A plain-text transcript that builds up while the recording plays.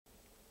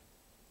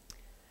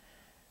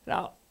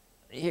Now,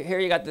 here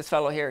you got this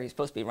fellow here. He's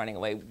supposed to be running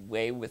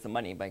away with the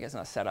money, but I guess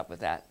not set up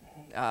with that.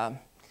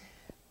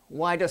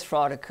 Why does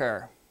fraud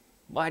occur?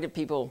 Why do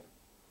people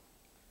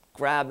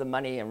grab the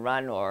money and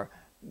run or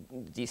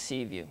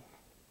deceive you?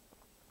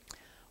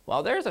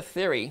 Well, there's a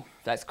theory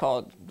that's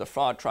called the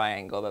fraud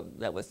triangle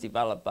that was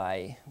developed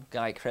by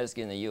Guy Kresge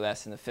in the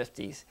US in the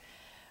 50s.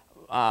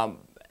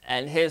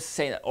 And his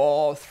saying that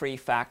all three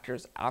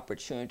factors,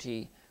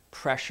 opportunity,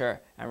 pressure,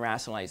 and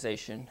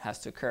rationalization, has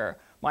to occur.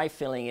 My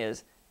feeling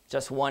is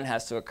just one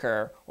has to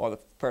occur, or the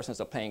person's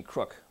a playing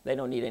crook. They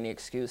don't need any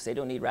excuse. They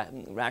don't need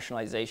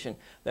rationalization.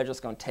 They're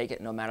just going to take it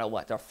no matter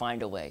what. They'll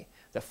find a way.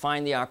 They'll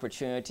find the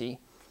opportunity,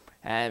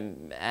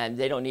 and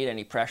they don't need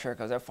any pressure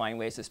because they'll find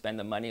ways to spend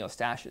the money or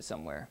stash it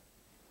somewhere.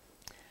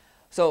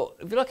 So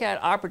if you look at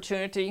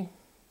opportunity,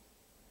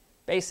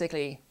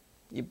 basically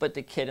you put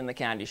the kid in the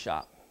candy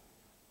shop.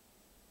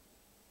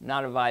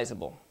 Not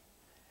advisable.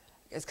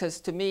 It's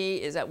because to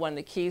me is that one of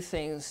the key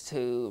things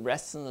to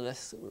lessen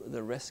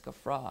the risk of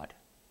fraud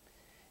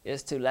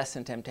is to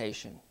lessen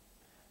temptation.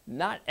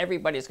 Not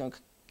everybody is going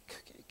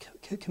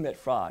to commit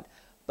fraud,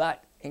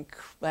 but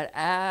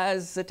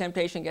as the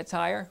temptation gets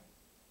higher,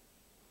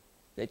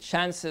 the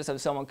chances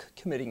of someone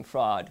committing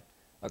fraud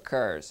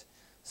occurs.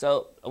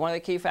 So one of the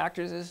key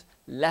factors is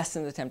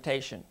lessen the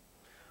temptation.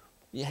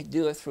 You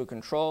do it through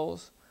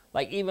controls.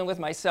 Like even with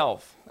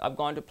myself, I've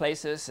gone to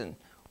places and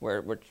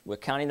we're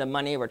counting the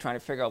money, we're trying to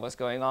figure out what's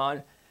going on.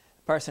 The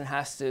person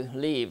has to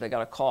leave, they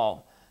got a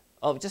call.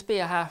 Oh, just be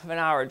a half an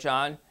hour,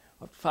 John.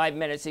 5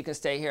 minutes, you can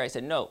stay here. I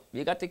said, no,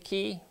 you got the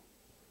key,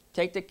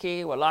 take the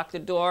key, we'll lock the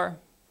door,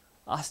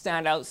 I'll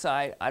stand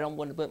outside. I don't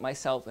want to put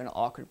myself in an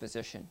awkward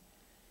position.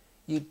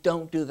 You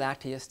don't do that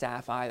to your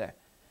staff either.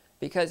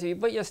 Because if you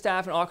put your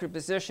staff in an awkward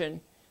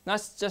position,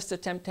 not just a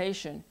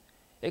temptation,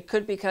 it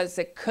could be because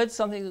there could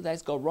something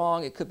that's go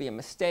wrong, it could be a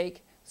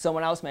mistake,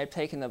 someone else may have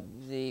taken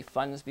the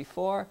funds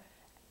before,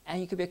 and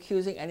you could be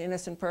accusing an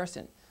innocent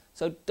person.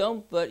 So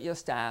don't put your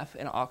staff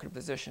in an awkward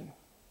position.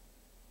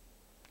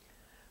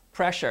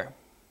 Pressure.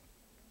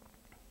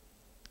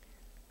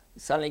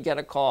 You suddenly get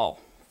a call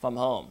from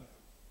home.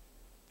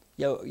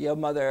 Your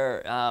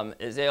mother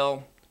is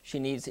ill. She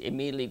needs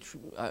immediately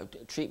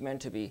treatment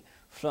to be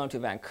flown to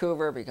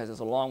Vancouver because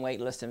there's a long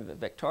wait list in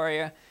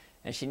Victoria,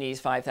 and she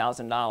needs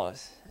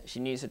 $5,000. She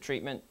needs the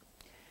treatment.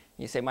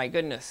 You say, my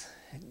goodness.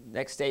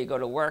 Next day you go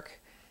to work,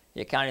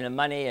 you're counting the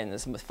money, and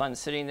there's some funds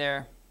sitting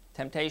there.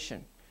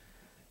 Temptation.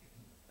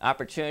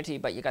 Opportunity,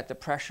 but you got the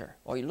pressure.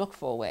 Or you look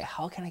for a way.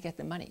 How can I get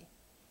the money?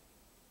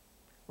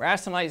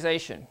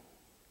 Rationalization.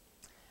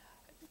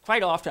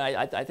 Quite often,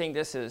 I think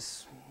this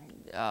is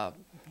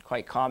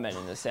quite common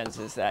in the sense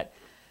is that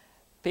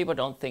people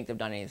don't think they've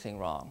done anything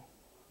wrong.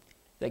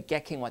 They're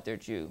getting what they're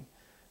due.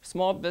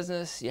 Small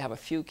business, you have a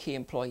few key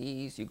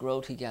employees, you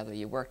grow together,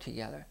 you work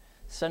together.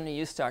 Suddenly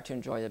you start to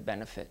enjoy the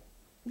benefit.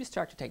 You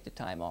start to take the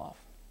time off.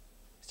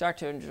 Start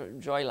to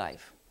enjoy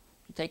life.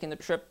 You're taking the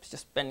trips,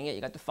 just spending it,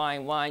 you got the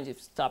fine wines,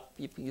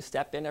 you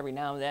step in every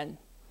now and then,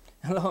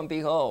 and lo and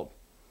behold,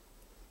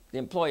 the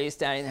employee is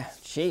standing there,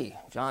 gee,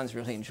 John's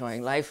really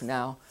enjoying life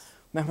now.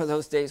 Remember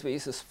those days we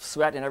used to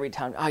sweat, and every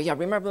time, oh yeah,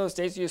 remember those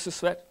days you used to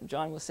sweat?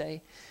 John will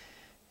say,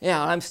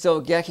 yeah, I'm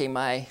still getting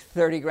my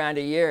 30 grand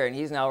a year, and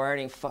he's now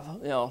earning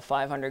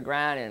 500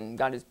 grand and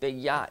got his big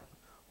yacht.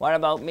 What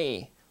about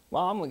me?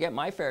 Well, I'm gonna get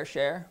my fair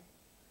share.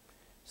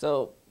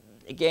 So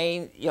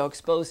again,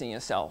 exposing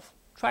yourself.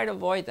 Try to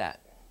avoid that.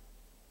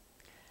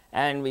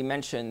 And we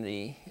mentioned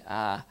the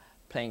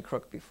playing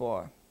crook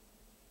before.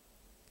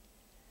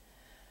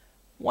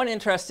 One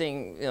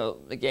interesting,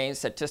 again,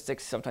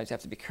 statistics sometimes you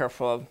have to be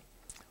careful of,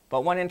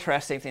 but one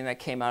interesting thing that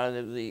came out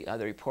of the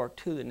report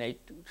to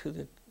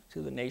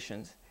the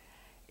nations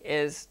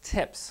is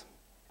tips.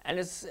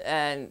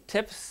 And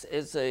tips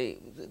is the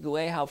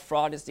way how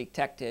fraud is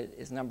detected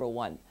is number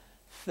one,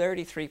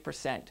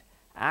 33%.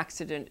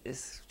 Accident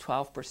is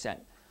 12%.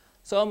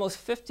 So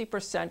almost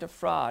 50% of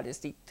fraud is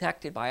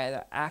detected by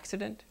either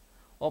accident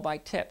or by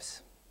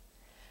tips.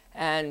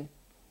 And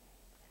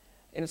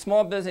in a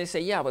small business, they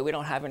say, yeah, but we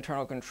don't have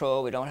internal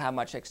control, we don't have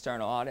much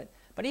external audit.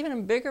 But even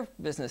in bigger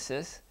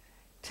businesses,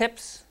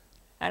 tips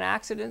and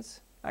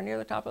accidents are near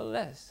the top of the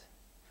list.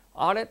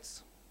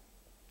 Audits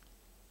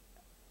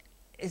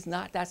is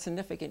not that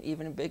significant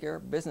even in bigger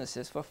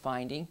businesses for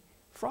finding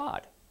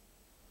fraud.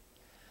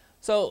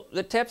 So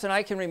the tips, and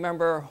I can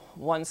remember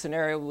one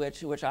scenario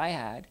which I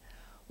had,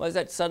 was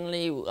that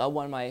suddenly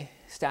one of my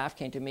staff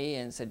came to me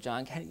and said,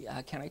 John,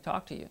 can I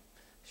talk to you?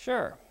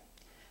 Sure.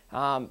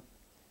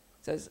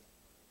 Says,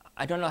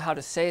 I don't know how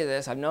to say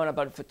this. I've known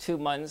about it for 2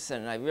 months,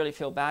 and I really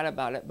feel bad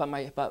about it,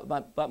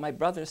 but my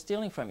brother is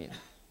stealing from you.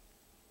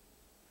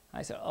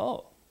 I said,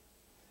 oh.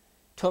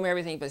 Told me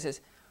everything, but he says,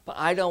 but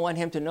I don't want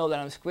him to know that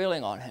I'm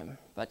squealing on him.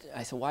 But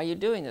I said, why are you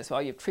doing this?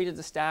 Well, you've treated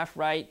the staff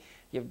right,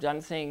 you've done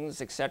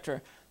things,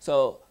 etc.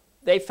 So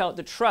they felt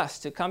the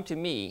trust to come to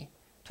me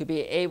to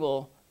be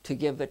able to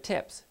give the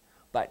tips.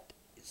 But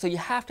so you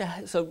have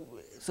to,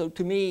 so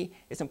to me,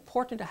 it's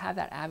important to have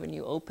that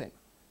avenue open.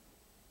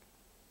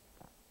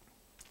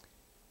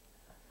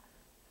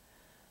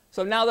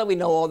 So now that we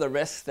know all the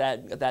risks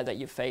that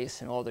you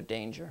face and all the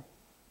danger,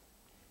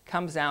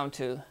 comes down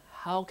to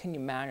how can you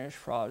manage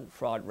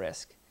fraud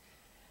risk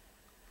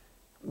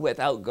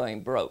without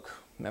going broke?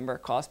 Remember,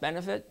 cost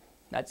benefit?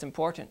 That's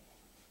important.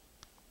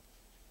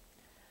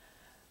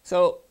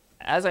 So,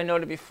 as I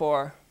noted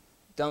before,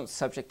 don't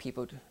subject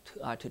people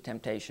to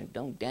temptation.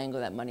 Don't dangle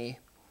that money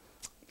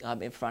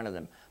in front of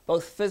them,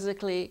 both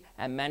physically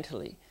and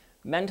mentally.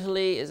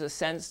 Mentally is a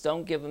sense,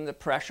 don't give them the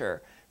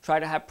pressure. Try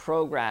to have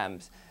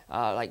programs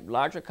like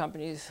larger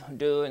companies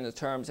do in the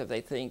terms of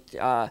they think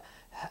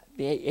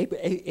be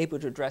able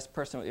to address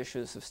personal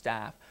issues of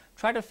staff.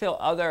 Try to fill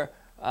other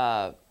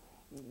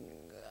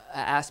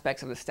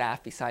aspects of the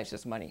staff besides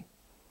just money.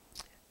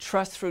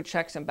 Trust through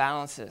checks and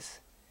balances.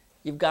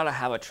 You've got to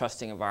have a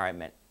trusting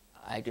environment.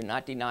 I do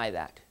not deny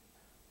that.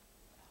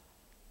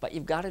 But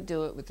you've got to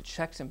do it with the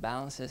checks and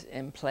balances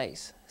in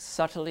place,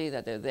 subtly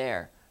that they're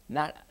there,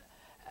 not,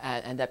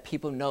 and that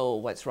people know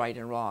what's right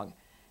and wrong.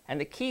 And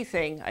the key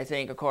thing, I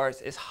think, of course,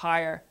 is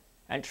hire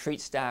and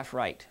treat staff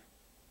right.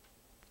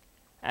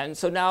 And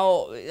so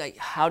now, like,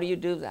 how do you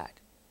do that?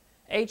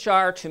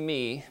 HR, to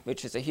me,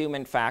 which is a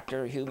human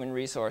factor, human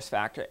resource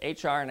factor,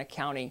 HR and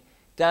accounting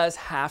does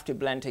have to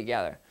blend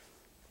together.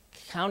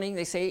 Accounting,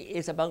 they say,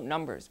 is about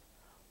numbers,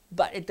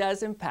 but it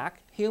does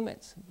impact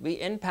humans. We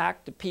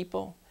impact the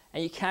people,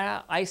 and you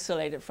cannot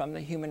isolate it from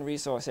the human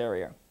resource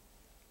area.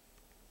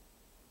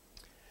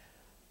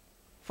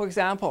 For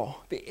example,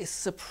 it's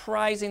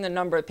surprising the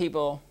number of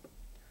people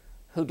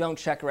who don't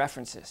check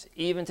references.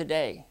 Even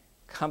today,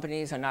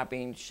 companies are not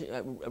being,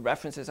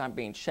 references aren't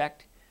being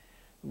checked,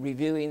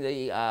 reviewing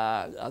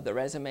the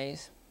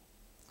resumes.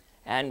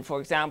 And for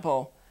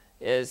example,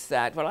 is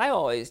that what I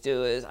always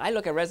do is I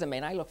look at resume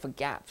and I look for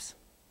gaps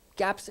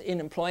in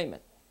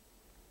employment.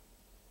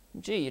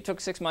 Gee, you took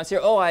 6 months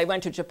here. Oh, I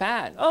went to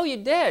Japan. Oh, you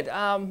did.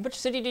 Which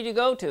city did you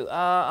go to?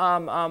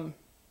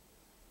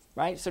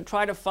 Right? So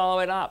try to follow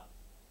it up.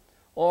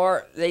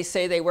 Or they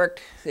say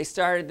they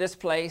started this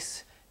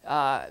place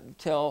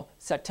till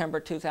September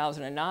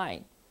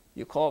 2009.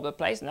 You call the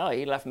place? No,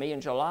 he left me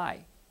in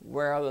July.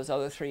 Where are those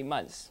other 3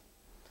 months?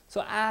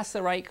 So ask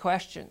the right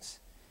questions.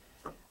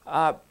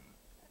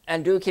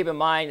 And do keep in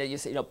mind that you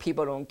know,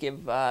 people don't give,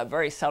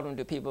 very seldom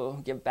do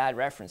people give bad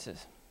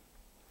references.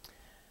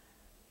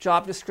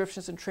 Job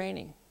descriptions and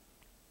training.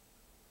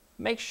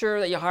 Make sure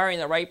that you're hiring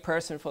the right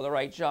person for the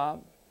right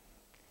job,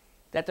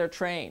 that they're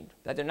trained,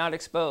 that they're not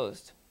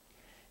exposed.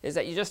 Is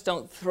that you just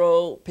don't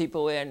throw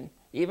people in,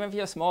 even if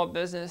you're a small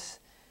business,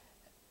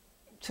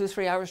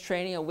 2-3 hours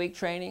training, a week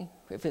training,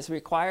 if it's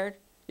required,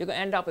 you're going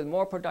to end up with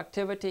more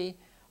productivity,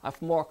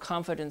 more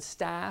confident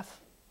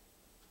staff.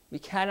 We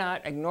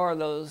cannot ignore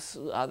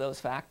those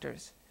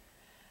factors.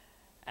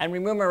 And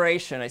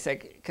remuneration, I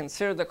say,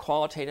 consider the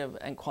qualitative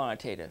and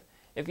quantitative.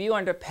 If you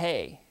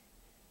underpay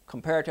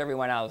compared to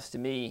everyone else, to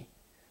me,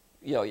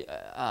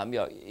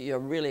 you're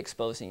really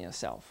exposing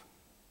yourself.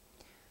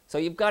 So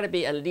you've got to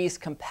be at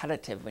least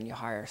competitive when you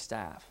hire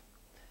staff.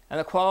 And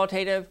the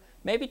qualitative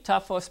may be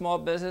tough for a small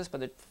business, but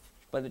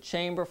the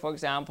chamber, for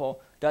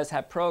example, does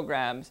have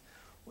programs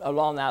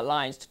along that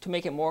lines to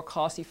make it more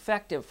cost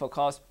effective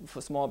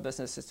for small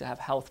businesses to have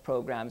health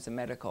programs and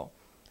medical.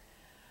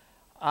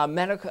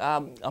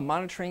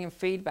 Monitoring and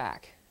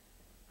feedback.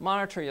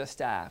 Monitor your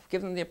staff.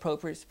 Give them the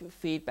appropriate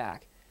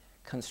feedback,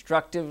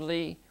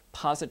 constructively,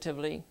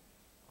 positively,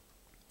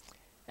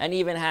 and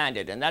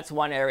even-handed. And that's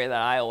one area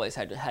that I always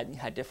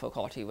had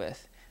difficulty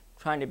with,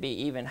 trying to be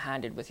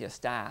even-handed with your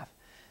staff.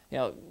 You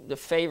know, the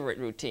favorite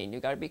routine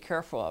you've got to be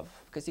careful of,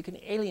 because you can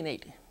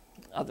alienate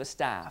other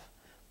staff.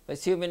 But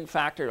it's human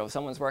factor. If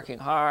someone's working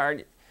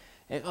hard,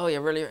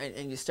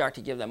 and you start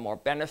to give them more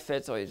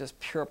benefits, or just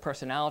pure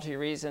personality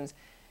reasons,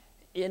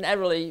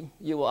 inevitably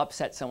you will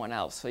upset someone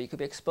else. So you could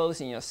be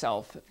exposing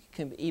yourself. You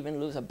can even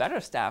lose a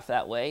better staff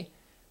that way,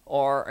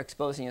 or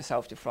exposing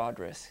yourself to fraud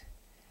risk.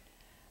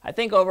 I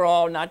think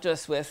overall, not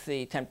just with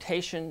the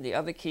temptation, the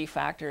other key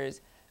factor is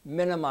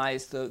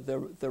minimize the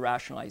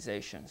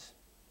rationalizations.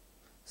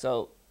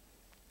 So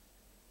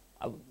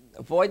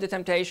avoid the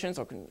temptations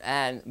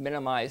and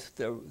minimize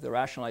the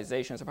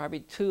rationalizations are probably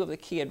two of the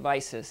key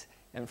advices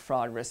in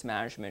fraud risk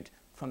management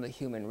from the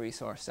human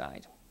resource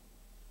side.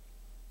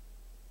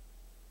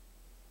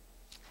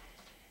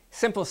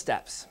 Simple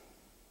steps.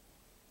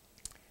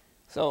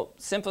 So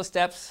simple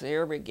steps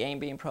here, again,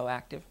 being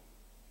proactive.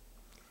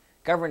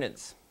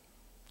 Governance.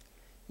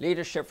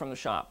 Leadership from the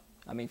shop.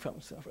 I mean, from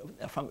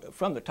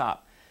the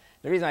top.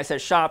 The reason I said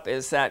shop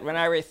is that when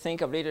I think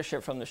of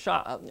leadership from the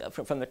shop,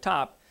 from the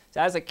top, so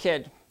as a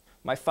kid,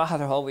 my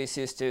father always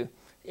used to,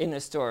 in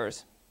the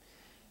stores,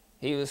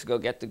 he used to go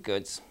get the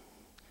goods,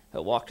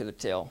 he'll walk to the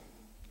till,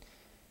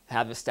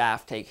 have the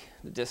staff take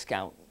the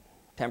discount,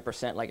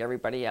 10% like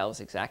everybody else,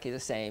 exactly the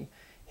same.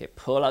 He'd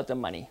pull out the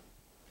money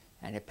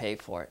and he'd pay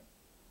for it.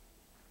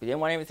 We didn't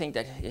want anything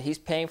that he's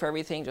paying for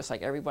everything just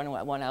like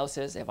everyone else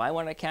is. If I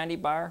wanted a candy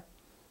bar,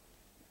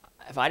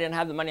 if I didn't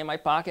have the money in my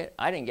pocket,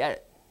 I didn't get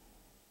it.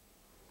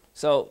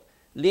 So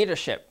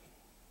leadership,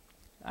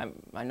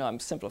 I know I'm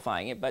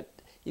simplifying it, but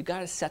you've got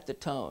to set the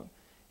tone.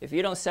 If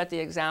you don't set the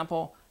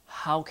example,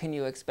 how can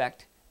you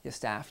expect your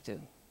staff to?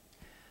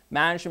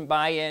 Management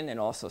buy-in and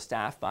also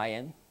staff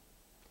buy-in.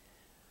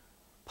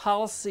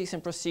 Policies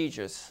and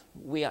procedures.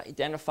 We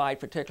identified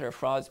particular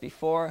frauds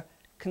before.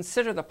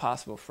 Consider the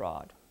possible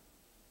fraud.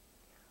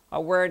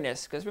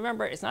 Awareness, because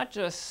remember, it's not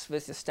just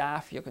with the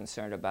staff you're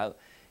concerned about.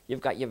 You've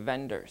got your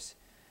vendors.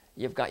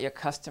 You've got your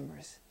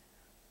customers.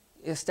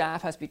 Your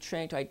staff has to be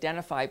trained to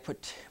identify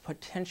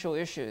potential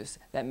issues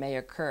that may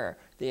occur,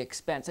 the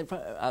expense,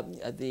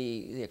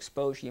 the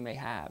exposure you may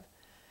have.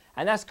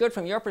 And that's good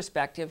from your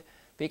perspective,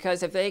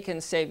 because if they can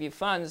save you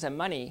funds and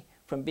money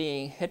from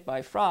being hit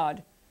by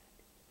fraud,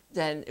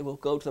 then it will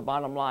go to the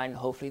bottom line.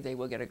 Hopefully they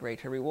will get a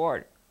greater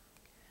reward.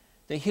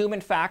 The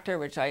human factor,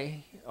 which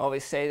I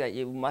always say that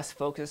you must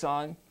focus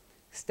on,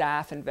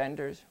 staff and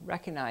vendors,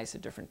 recognize the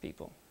different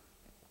people.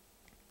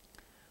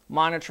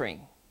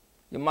 Monitoring.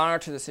 You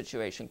monitor the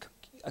situation,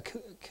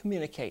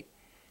 communicate,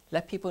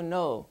 let people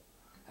know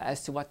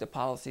as to what the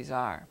policies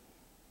are.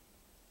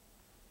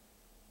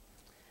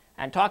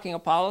 And talking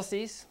of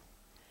policies,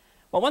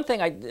 well, one thing,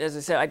 as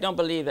I said, I don't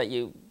believe that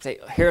you say,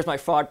 here's my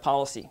fraud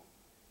policy,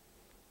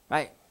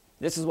 right?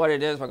 This is what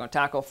it is, we're going to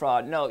tackle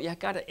fraud. No, you've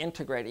got to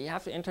integrate it. You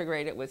have to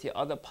integrate it with your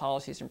other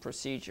policies and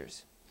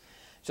procedures.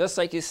 Just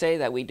like you say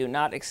that we do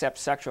not accept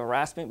sexual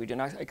harassment, we do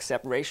not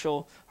accept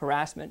racial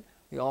harassment,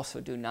 we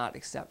also do not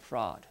accept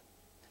fraud.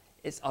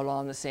 It's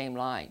along the same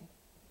line.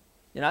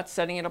 You're not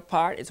setting it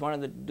apart, it's one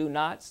of the do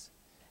nots,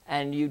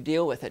 and you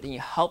deal with it and you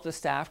help the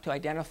staff to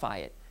identify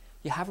it.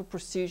 You have a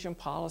procedure and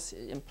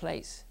policy in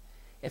place.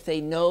 If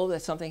they know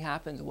that something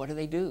happens, what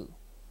do?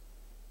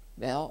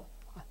 Well,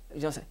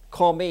 just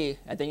call me,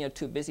 and then you're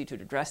too busy to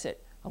address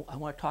it. I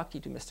want to talk to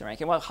you, Mr.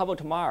 Rankin. Well, how about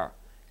tomorrow?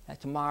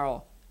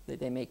 Tomorrow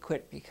they may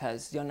quit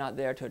because you're not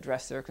there to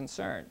address their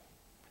concern.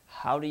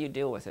 How do you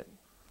deal with it?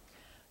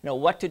 Know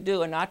what to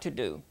do and not to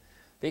do.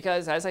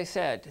 Because, as I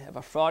said, if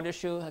a fraud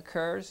issue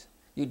occurs,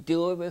 you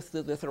do it with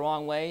the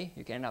wrong way,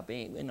 you can end up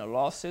being in a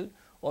lawsuit,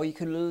 or you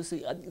could lose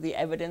the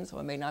evidence,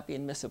 or it may not be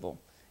admissible.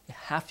 You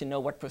have to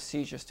know what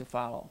procedures to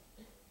follow.